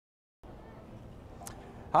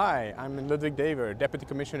Hi, I'm Ludwig Daver, Deputy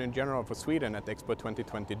Commissioner General for Sweden at Expo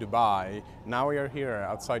 2020 Dubai. Now we are here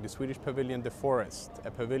outside the Swedish pavilion, The Forest,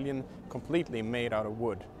 a pavilion completely made out of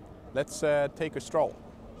wood. Let's take a stroll.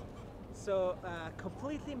 So,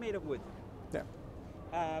 completely made of wood.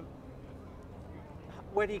 Yeah.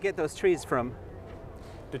 Where do you get those trees from?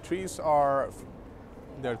 The trees are,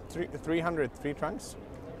 there are 300 tree trunks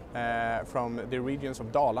from the regions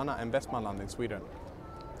of Dalarna and Västmanland in Sweden.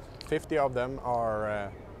 50 of them are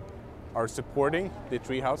supporting the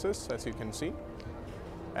tree houses, as you can see,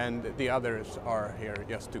 and the others are here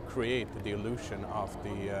just to create the illusion of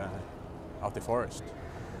the forest.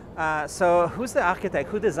 So who's the architect?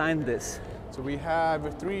 Who designed this? So we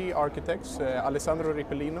have three architects, Alessandro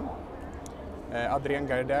Rippellino, Adrien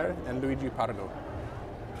Garder and Luigi Pardo.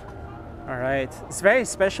 All right, it's a very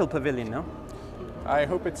special pavilion, no? I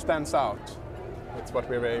hope it stands out. That's what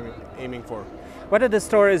we're aiming for. What are the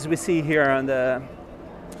stories we see here on the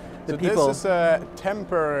people? This is a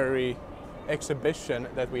temporary exhibition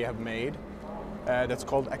that we have made that's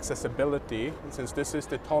called Accessibility. Since this is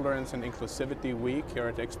the Tolerance and Inclusivity Week here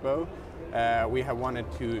at Expo, we have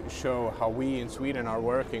wanted to show how we in Sweden are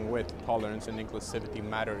working with tolerance and inclusivity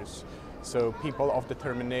matters. So people of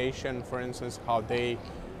determination, for instance, how they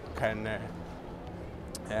can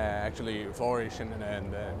actually flourish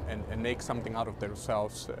and make something out of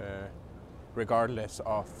themselves, regardless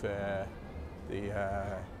of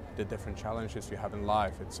the different challenges you have in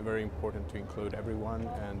life. It's very important to include everyone,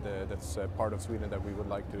 and that's part of Sweden that we would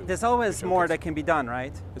like to. There's always more that can be done,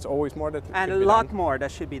 right? It's always more that and can be a lot done. more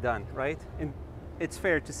that should be done, right? It's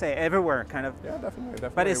fair to say everywhere, kind of. Yeah, definitely.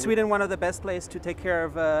 But is Sweden one of the best places to take care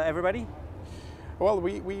of everybody? Well,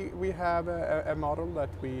 we have a model that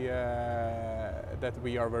we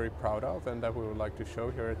are very proud of and that we would like to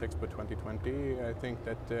show here at Expo 2020. I think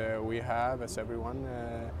that we have, as everyone,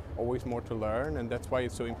 always more to learn, and that's why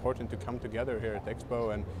it's so important to come together here at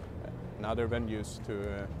Expo and other venues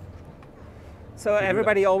to. So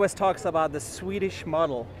everybody always talks about the Swedish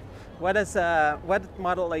model. What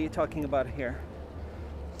model are you talking about here?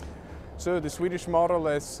 So the Swedish model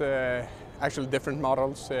is actually different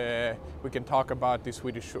models. We can talk about the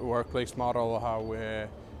Swedish workplace model, how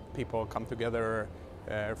people come together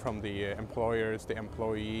from the employers, the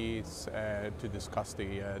employees, to discuss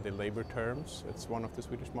the labor terms. It's one of the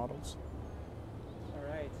Swedish models. All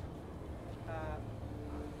right.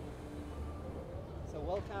 So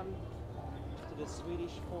welcome to the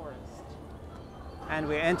Swedish forest. And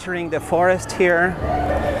we're entering the forest here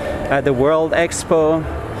at the World Expo.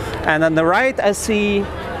 And on the right I see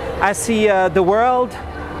the world,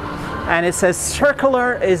 and it says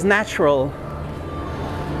circular is natural.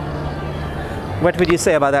 What would you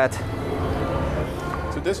say about that?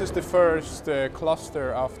 So this is the first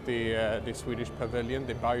cluster of the Swedish pavilion,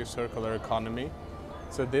 the biocircular economy.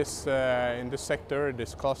 So this in this sector,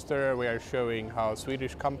 this cluster, we are showing how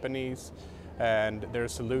Swedish companies and their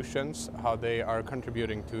solutions, how they are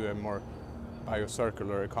contributing to a more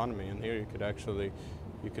biocircular economy. And here you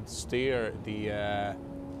could steer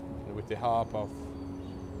with the help of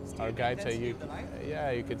our guide. So you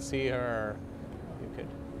could see her. You could.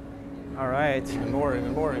 All right. And more,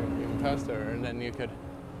 even faster, and then you could.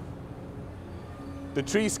 The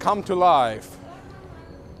trees come to life.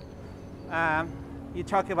 You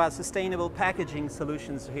talk about sustainable packaging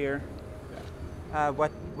solutions here. Yeah.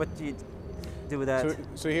 What do you do with that?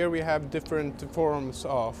 So here we have different forms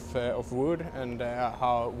of wood and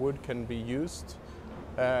how wood can be used.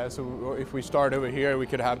 So if we start over here, we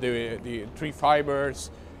could have the tree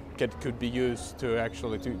fibers could be used to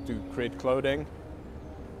actually to create clothing.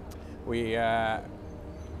 We have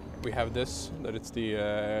this, that it's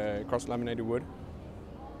the cross-laminated wood.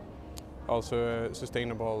 Also a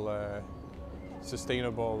sustainable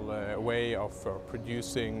way of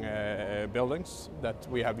producing buildings that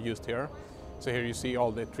we have used here. So here you see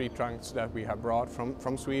all the tree trunks that we have brought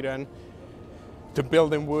from Sweden. To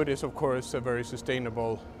build in wood is, of course, a very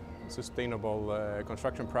sustainable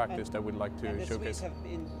construction practice that we'd like to showcase. Swedes have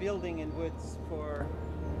been building in woods for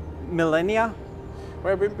millennia.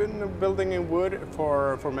 Well, we've been building in wood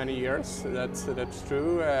for many years. That's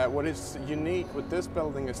true. What is unique with this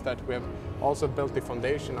building is that we have also built the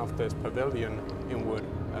foundation of this pavilion in wood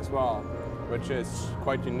as well, which is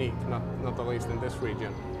quite unique, not the least in this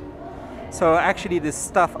region. So actually, this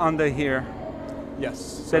stuff under here.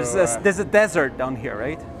 Yes. There's a desert down here,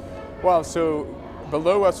 right? Well, so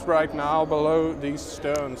below us right now, below these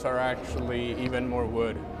stones are actually even more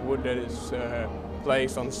wood. Wood that is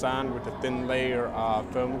placed on sand with a thin layer of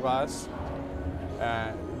foam glass.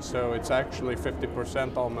 So it's actually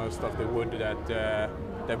 50% almost of the wood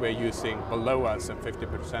that we're using below us and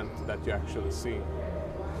 50% that you actually see.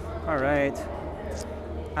 All right.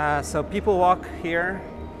 So people walk here,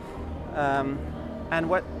 and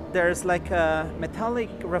there's like a metallic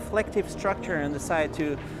reflective structure on the side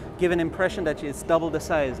to give an impression that it's double the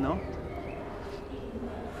size, no?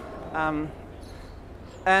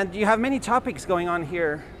 And you have many topics going on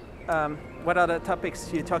here. What other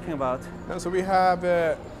topics are you talking about? So we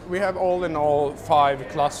have all in all 5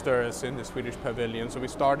 clusters in the Swedish pavilion. So we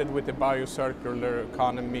started with the biocircular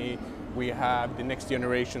economy. We have the next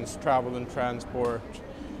generation's travel and transport.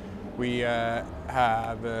 We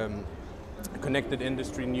have connected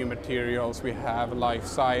industry, new materials. We have life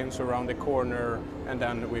science around the corner, and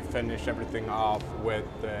then we finish everything off with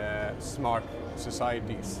smart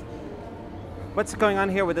societies. What's going on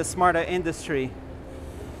here with the smarter industry?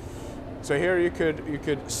 So here you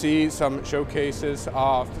could see some showcases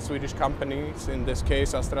of the Swedish companies, in this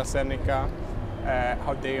case AstraZeneca,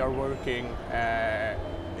 how they are working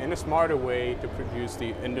in a smarter way to produce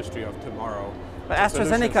the industry of tomorrow. But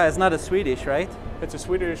AstraZeneca is not a Swedish, right? It's a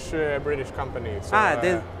Swedish-British company. So,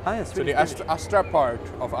 so the Astra part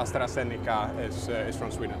of AstraZeneca is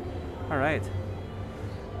from Sweden. All right.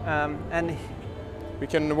 And we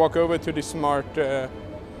can walk over to the smart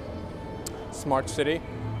city.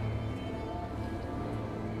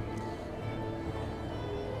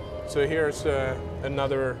 So here's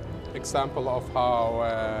another example of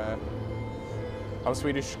how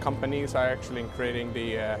Swedish companies are actually creating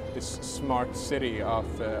this smart city of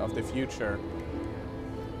the future.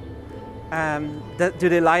 Do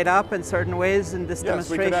they light up in certain ways in this demonstration? Yes,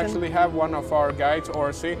 we could actually have one of our guides,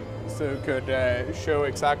 Orsi, so could show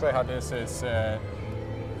exactly how this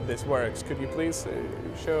works. Could you please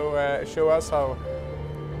show us how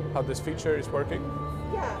this feature is working?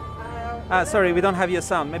 Yeah. Sorry, we don't have your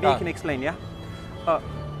sound. Maybe you can explain, yeah? Oh,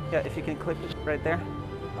 yeah, if you can click it right there.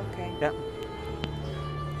 Okay. Yeah.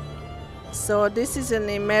 So this is an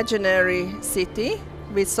imaginary city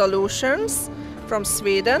with solutions from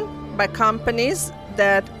Sweden by companies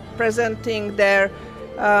that presenting their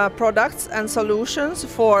products and solutions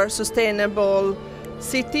for sustainable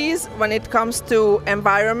cities when it comes to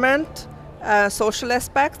environment, social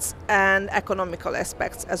aspects and economical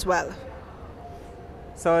aspects as well.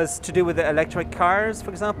 So it's to do with the electric cars,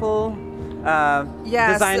 for example?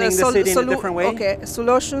 Yes, designing the city in a different way? Okay,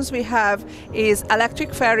 solutions we have is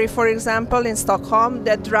electric ferry, for example, in Stockholm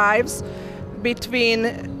that drives between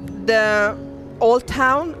the old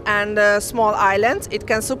town and small islands. It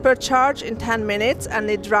can supercharge in 10 minutes and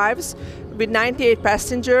it drives with 98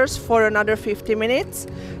 passengers for another 50 minutes.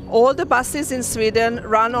 All the buses in Sweden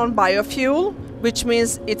run on biofuel, which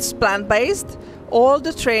means it's plant-based. All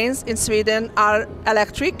the trains in Sweden are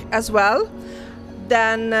electric as well.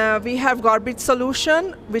 Then we have garbage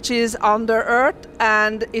solution, which is under earth,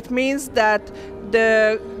 and it means that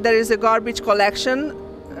there is a garbage collection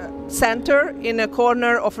center in a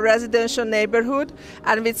corner of a residential neighborhood,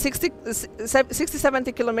 and with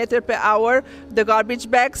 60-70 km per hour, the garbage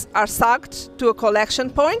bags are sucked to a collection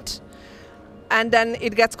point, and then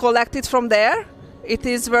it gets collected from there. It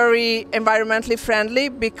is very environmentally friendly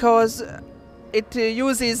because it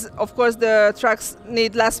uses, of course, the trucks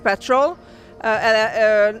need less petrol,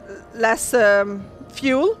 less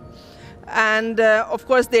fuel, and of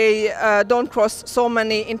course they don't cross so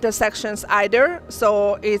many intersections either,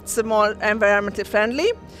 so it's more environmentally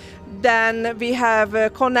friendly. Then we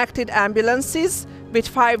have connected ambulances with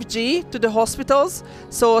 5G to the hospitals,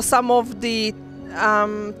 so some of the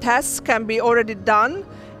tests can be already done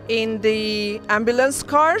in the ambulance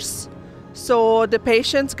cars, so the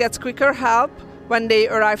patients get quicker help when they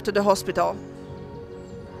arrive to the hospital.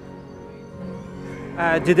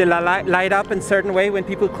 Do they light up in a certain way when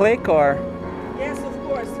people click, or? Yes, of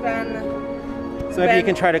course. So maybe you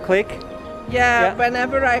can try to click? Yeah,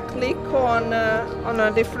 whenever I click on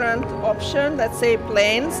a different option, let's say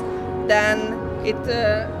planes, then it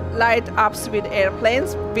light up with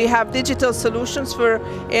airplanes. We have digital solutions for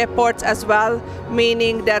airports as well,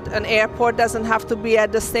 meaning that an airport doesn't have to be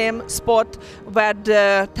at the same spot where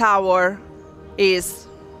the tower is,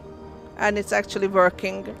 and it's actually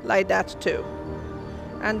working like that too.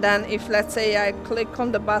 And then if, let's say, I click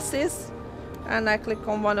on the buses and I click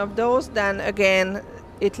on one of those, then again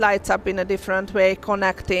it lights up in a different way,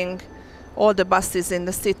 connecting all the buses in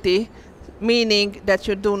the city, meaning that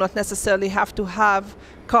you do not necessarily have to have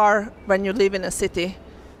car when you live in a city,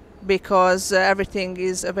 because everything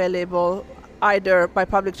is available either by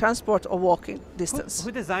public transport or walking distance.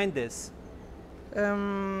 Who designed this?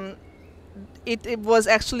 It was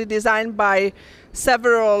actually designed by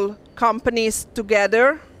several companies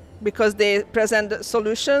together, because they present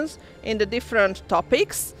solutions in the different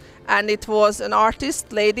topics, and it was an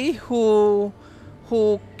artist lady who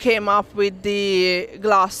who came up with the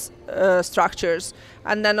glass structures.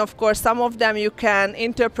 And then of course some of them you can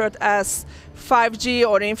interpret as 5G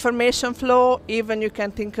or information flow, even you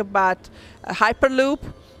can think about a hyperloop.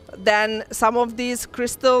 Then some of these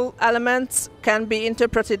crystal elements can be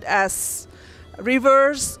interpreted as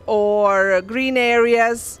rivers or green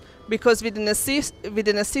areas, because within a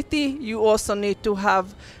city you also need to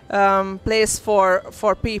have place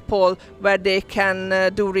for people where they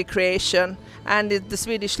can do recreation. And the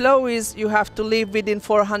Swedish law is you have to live within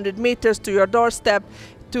 400 meters to your doorstep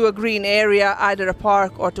to a green area, either a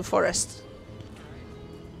park or to forest.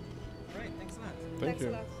 All right, thanks a lot. Thank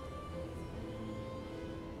you.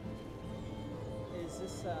 Is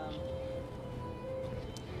this is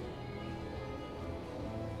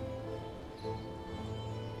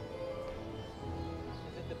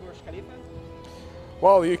it the Burj Khalifa?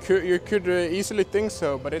 Well, you could easily think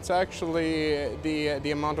so, but it's actually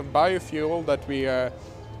the amount of biofuel that we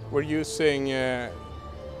were using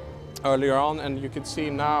earlier on, and you can see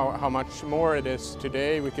now how much more it is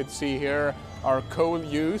today. We could see here our coal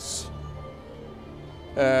use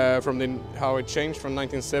from how it changed from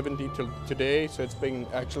 1970 till today, so it's been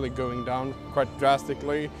actually going down quite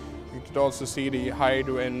drastically. You could also see the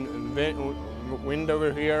hydro and wind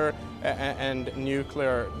over here, and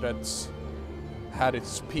nuclear that's had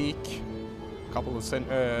its peak a couple of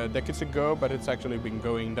decades ago, but it's actually been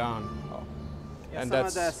going down. Yeah, and some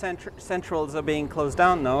of the centrals are being closed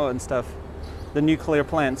down now and stuff, the nuclear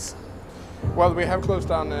plants. Well, we have closed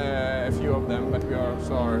down a few of them, but we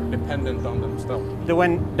also are dependent on them still. The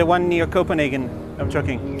one near Copenhagen, I'm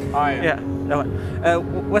talking. Ah, yeah. Yeah, that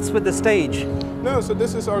one. What's with the stage? No, so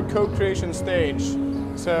this is our co-creation stage.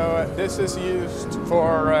 So this is used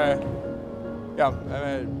for a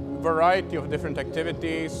variety of different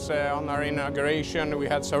activities. On our inauguration, we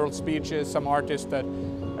had several speeches, some artists that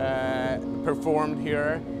performed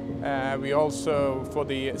here. We also, for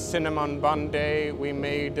the cinnamon bun day, we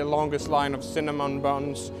made the longest line of cinnamon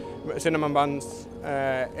buns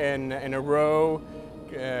in a row,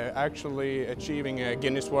 actually achieving a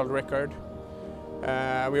Guinness World Record.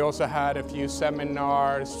 We also had a few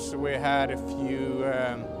seminars. We had a few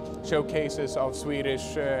showcases of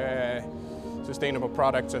Swedish sustainable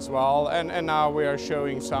products as well, and now we are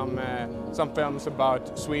showing some films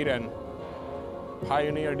about Sweden.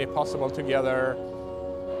 Pioneer the possible together,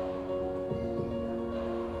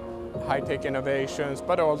 high-tech innovations,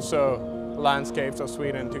 but also landscapes of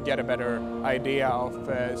Sweden to get a better idea of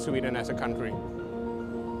Sweden as a country.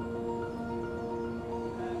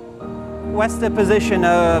 What's the position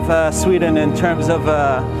of Sweden in terms of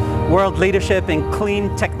world leadership in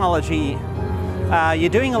clean technology? You're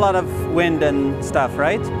doing a lot of wind and stuff,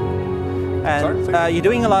 right? And you're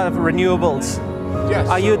doing a lot of renewables. Yes.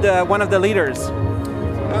 Are you one of the leaders?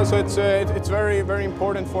 No, so it's very, very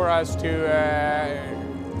important for us to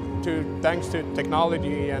thanks to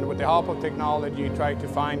technology and with the help of technology, try to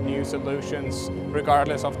find new solutions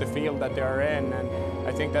regardless of the field that they are in. And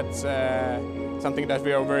I think that's something that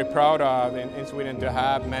we are very proud of in Sweden, to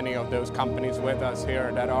have many of those companies with us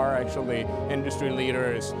here that are actually industry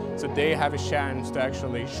leaders. So they have a chance to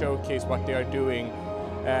actually showcase what they are doing,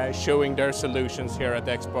 showing their solutions here at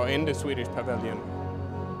the Expo in the Swedish Pavilion.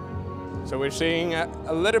 So we're seeing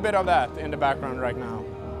a little bit of that in the background right now.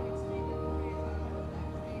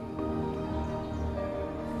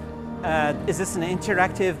 Is this an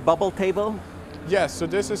interactive bubble table? Yes, so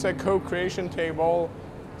this is a co-creation table.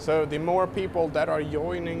 So the more people that are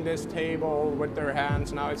joining this table with their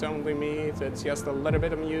hands, now it's only me, so it's just a little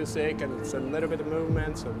bit of music and it's a little bit of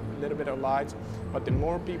movement, so a little bit of lights. But the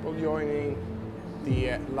more people joining,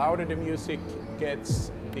 the louder the music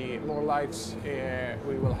gets, the more lights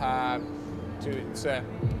we will have. It's a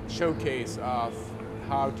showcase of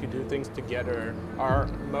how to do things together. Our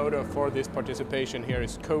motto for this participation here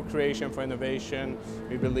is co-creation for innovation.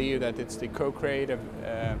 We believe that it's the co-creative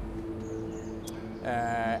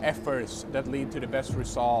efforts that lead to the best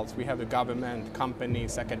results. We have the government,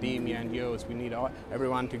 companies, academia, NGOs. We need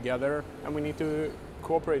everyone together, and we need to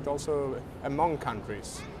cooperate also among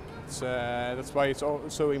countries. That's why it's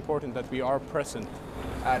so important that we are present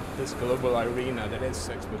at this global arena that is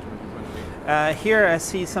Expo 2020. Here I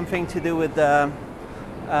see something to do with digital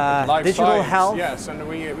science, health. Yes, and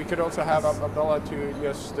we could also have Abdullah to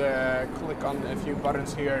just click on a few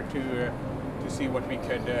buttons here to see what we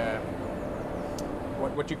could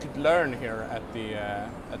what you could learn here at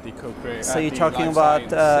the co-creation. So you're talking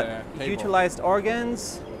about utilized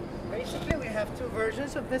organs? Basically, we have two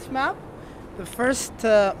versions of this map. The first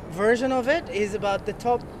version of it is about the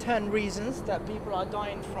top 10 reasons that people are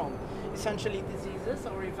dying from, essentially diseases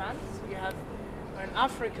or events. You have in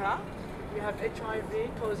Africa, you have HIV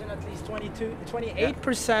causing at least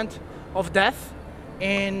 28% of death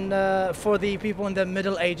for the people in the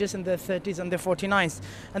middle ages, in the 30s and the 49s.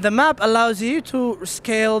 And the map allows you to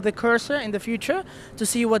scale the cursor in the future to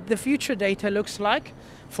see what the future data looks like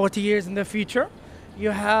 40 years in the future.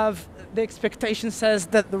 You have, the expectation says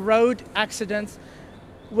that the road accidents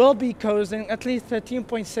will be causing at least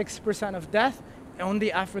 13.6% of death on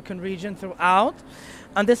the African region throughout.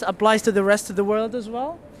 And this applies to the rest of the world as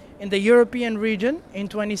well. In the European region in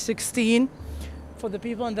 2016, for the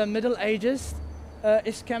people in the middle ages,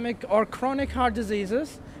 ischemic or chronic heart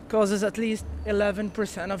diseases causes at least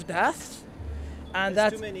 11% of deaths. And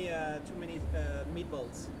that's too many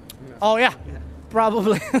meatballs. Oh yeah,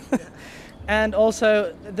 probably. And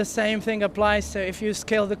also the same thing applies. So if you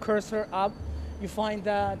scale the cursor up, you find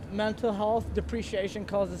that mental health depreciation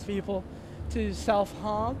causes people to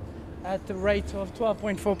self-harm at the rate of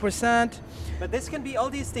 12.4%. But this can be, all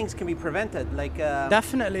these things can be prevented. Like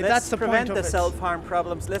definitely, that's the point of it. Let's prevent the self-harm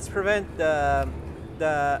problems. Let's prevent the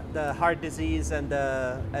heart disease and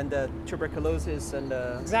the tuberculosis and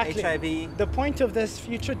the exactly. HIV. The point of this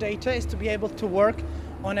future data is to be able to work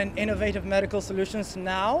on an innovative medical solutions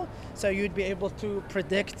now, so you'd be able to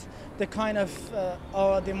predict the kind of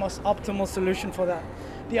or the most optimal solution for that.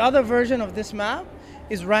 The other version of this map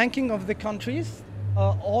is ranking of the countries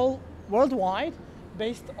all worldwide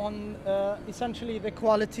based on essentially the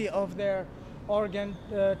quality of their organ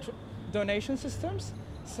donation systems.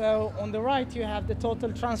 So on the right you have the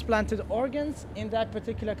total transplanted organs in that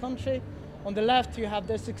particular country. On the left you have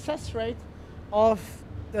the success rate of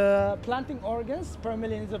planting organs per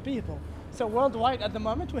millions of people. So worldwide at the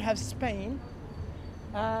moment we have Spain,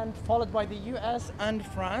 and followed by the US and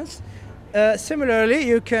France. Similarly,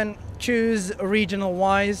 you can choose regional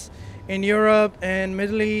wise in Europe and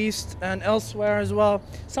Middle East and elsewhere as well.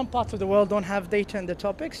 Some parts of the world don't have data in the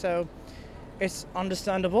topic, so it's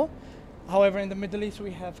understandable. However, in the Middle East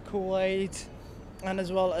we have Kuwait and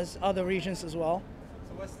as well as other regions as well.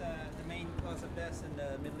 So what's the main cause of death in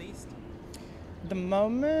the Middle East? At the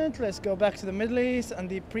moment, let's go back to the Middle East and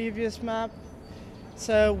the previous map.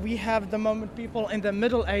 So we have the moment people in the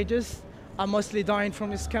Middle Ages are mostly dying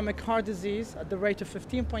from ischemic heart disease at the rate of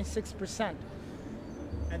 15.6%.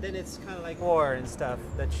 And then it's kind of like war and stuff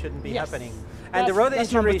that shouldn't be Yes. happening. And the road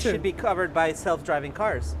that's number injuries two. should be covered by self-driving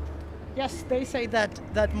cars. Yes, they say that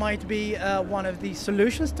that might be one of the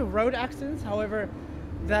solutions to road accidents. However,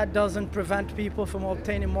 that doesn't prevent people from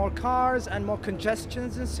obtaining more cars and more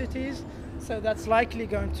congestions in cities. So that's likely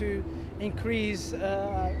going to increase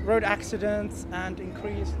road accidents and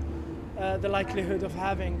increase the likelihood of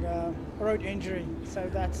having road injury. So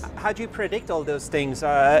that's. How do you predict all those things? Is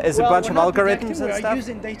a Well, bunch we're of not algorithms predicting, and we stuff? are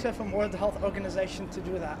using data from World Health Organization to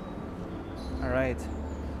do that. All right.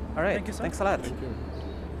 All right. Thank you, sir. Thanks a lot. Thank you.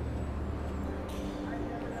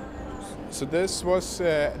 So this was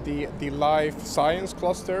the life science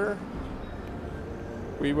cluster.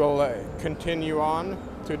 We will continue on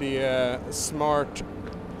to the smart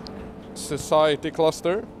society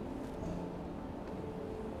cluster.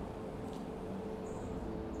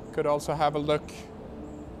 Could also have a look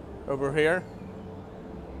over here.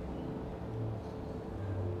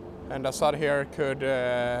 And Assad here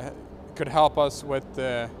could help us with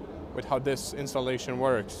how this installation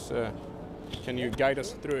works. Can you guide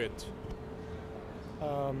us through it?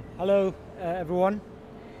 Hello, everyone.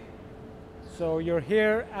 So you're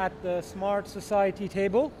here at the Smart Society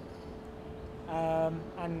table,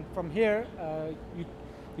 and from here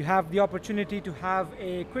you have the opportunity to have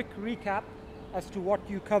a quick recap as to what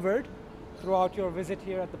you covered throughout your visit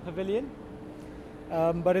here at the pavilion.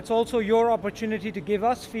 But it's also your opportunity to give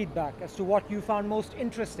us feedback as to what you found most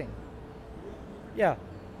interesting. Yeah.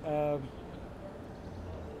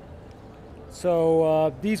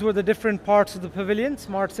 So these were the different parts of the pavilion: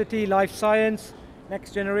 smart city, life science,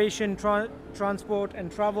 next generation transport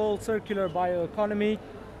and travel, circular bioeconomy,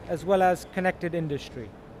 as well as connected industry.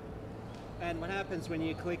 And what happens when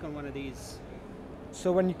you click on one of these?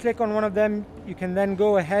 So when you click on one of them, you can then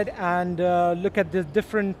go ahead and look at the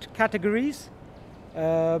different categories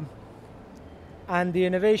and the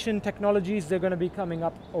innovation technologies. They're going to be coming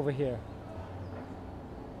up over here.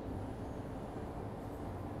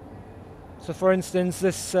 So for instance,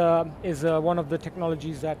 this is one of the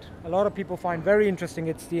technologies that a lot of people find very interesting.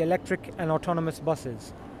 It's the electric and autonomous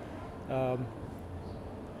buses,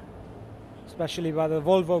 especially by the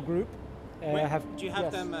Volvo group. Do you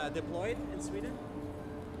have them deployed in Sweden?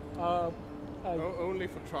 Only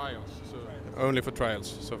for trials. So only for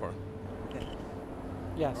trials so far. Okay.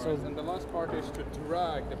 Yeah. So And the last part is to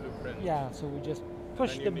drag the blueprint. yeah. So we just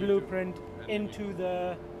push Then the you need to- blueprint then you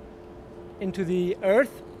need into the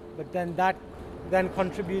earth, but then that then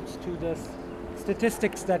contributes to the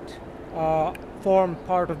statistics that form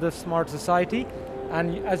part of the smart society.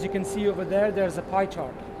 And as you can see over there, there's a pie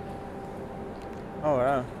chart. Oh,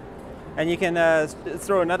 wow. And you can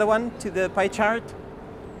throw another one to the pie chart?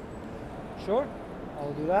 Sure,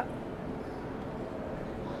 I'll do that.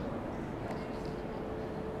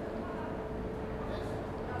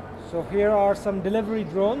 So here are some delivery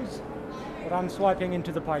drones that I'm swiping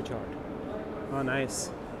into the pie chart. Oh, nice.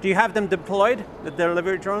 Do you have them deployed, the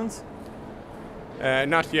delivery drones?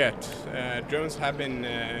 Not yet. Drones have been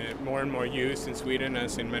more and more used in Sweden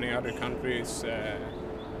as in many other countries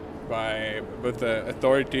by both the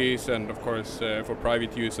authorities and of course for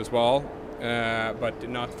private use as well, but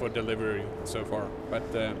not for delivery so far. But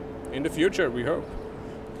in the future we hope.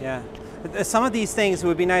 Yeah. Some of these things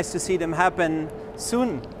would be nice to see them happen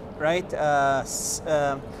soon, right?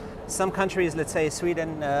 Some countries, let's say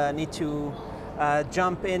Sweden, need to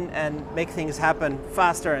jump in and make things happen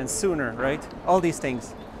faster and sooner, right? All these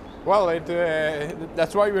things. Well,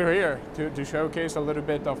 that's why we're here, to showcase a little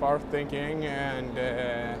bit of our thinking and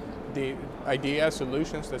the ideas,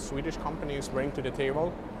 solutions that Swedish companies bring to the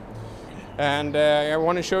table. And I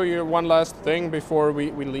want to show you one last thing before we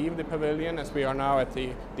leave the pavilion, as we are now at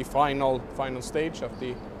the final stage of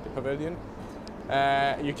the pavilion.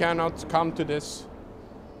 You cannot come to this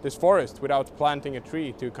forest without planting a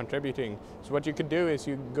tree to contributing. So what you could do is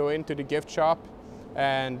you go into the gift shop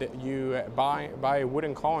and you buy a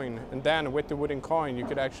wooden coin, and then with the wooden coin you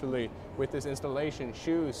could actually, with this installation,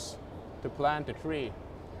 choose to plant a tree.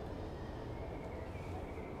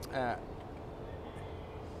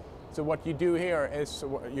 So what you do here is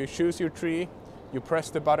you choose your tree, you press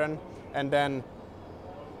the button, and then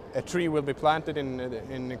a tree will be planted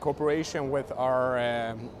in cooperation with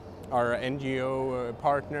our NGO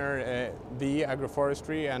partner, the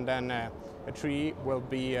agroforestry, and then a tree will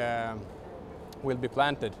be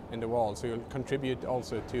planted in the wall. So you'll contribute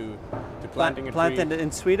also to planting a tree. Planted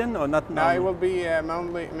in Sweden or not? No, it will be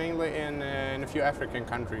mainly in a few African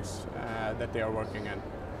countries that they are working in.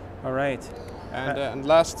 All right. And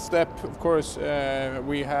last step, of course,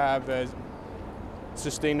 we have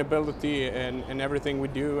sustainability in everything we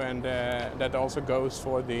do, and that also goes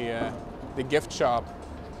for the gift shop,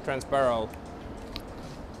 Transbarrel.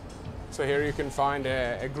 So here you can find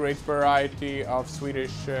a great variety of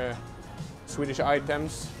Swedish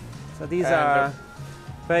items. So these are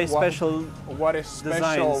very special. What is special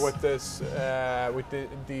designs with this,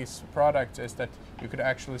 these products, is that you could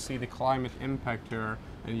actually see the climate impact here,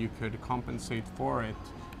 and you could compensate for it.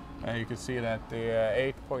 You can see that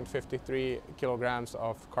the 8.53 kilograms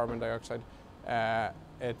of carbon dioxide,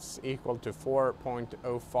 it's equal to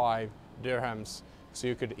 4.05 dirhams. So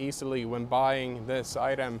you could easily, when buying this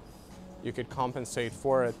item, you could compensate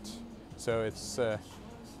for it. So it's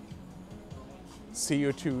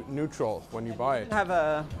CO2 neutral when you buy it. You have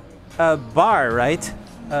a bar, right?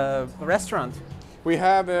 A restaurant. We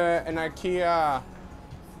have an IKEA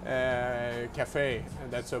cafe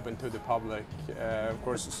that's open to the public. Of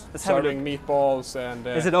course, serving meatballs and.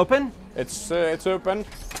 Is it open? It's open.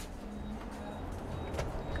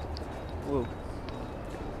 Ooh.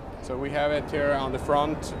 So we have it here on the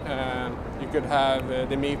front. You could have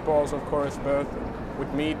the meatballs, of course, both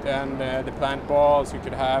with meat and the plant balls. You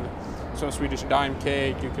could have some Swedish dime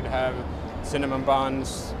cake. You could have cinnamon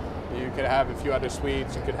buns. You could have a few other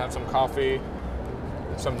sweets. You could have some coffee,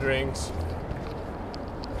 some drinks.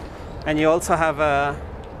 And you also have a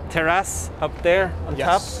terrace up there on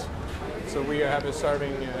top. So we have a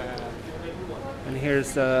serving. And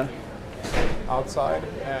here's the outside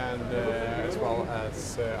and as well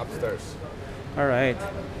as upstairs. All right.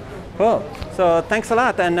 Cool. So thanks a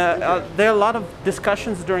lot. And there are a lot of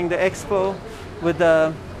discussions during the expo with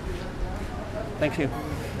the. Thank you.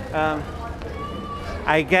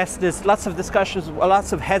 I guess there's lots of discussions,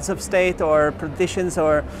 lots of heads of state or politicians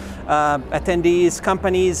or attendees,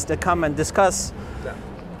 companies that come and discuss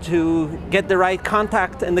to get the right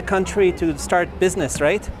contact in the country to start business,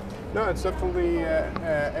 right? No, it's definitely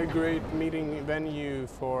a great meeting venue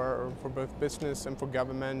for both business and for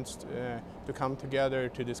governments to come together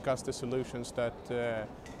to discuss the solutions that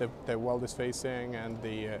the world is facing and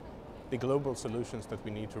the global solutions that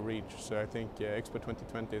we need to reach. So I think Expo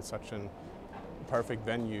 2020 is such a perfect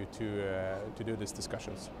venue to do these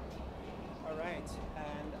discussions. All right.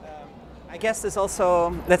 And I guess there's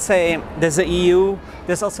also, let's say, there's the EU,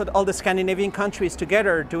 there's also all the Scandinavian countries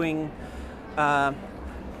together doing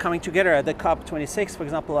coming together at the COP26, for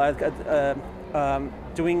example,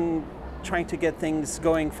 trying to get things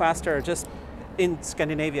going faster just in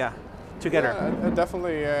Scandinavia. together? Yeah,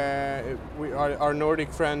 definitely. Our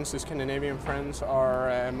Nordic friends, the Scandinavian friends, are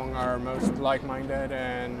among our most like-minded,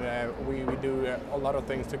 and we do a lot of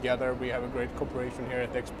things together. We have a great cooperation here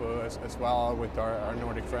at Expo as well with our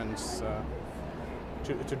Nordic friends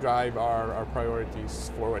to drive our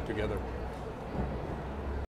priorities forward together.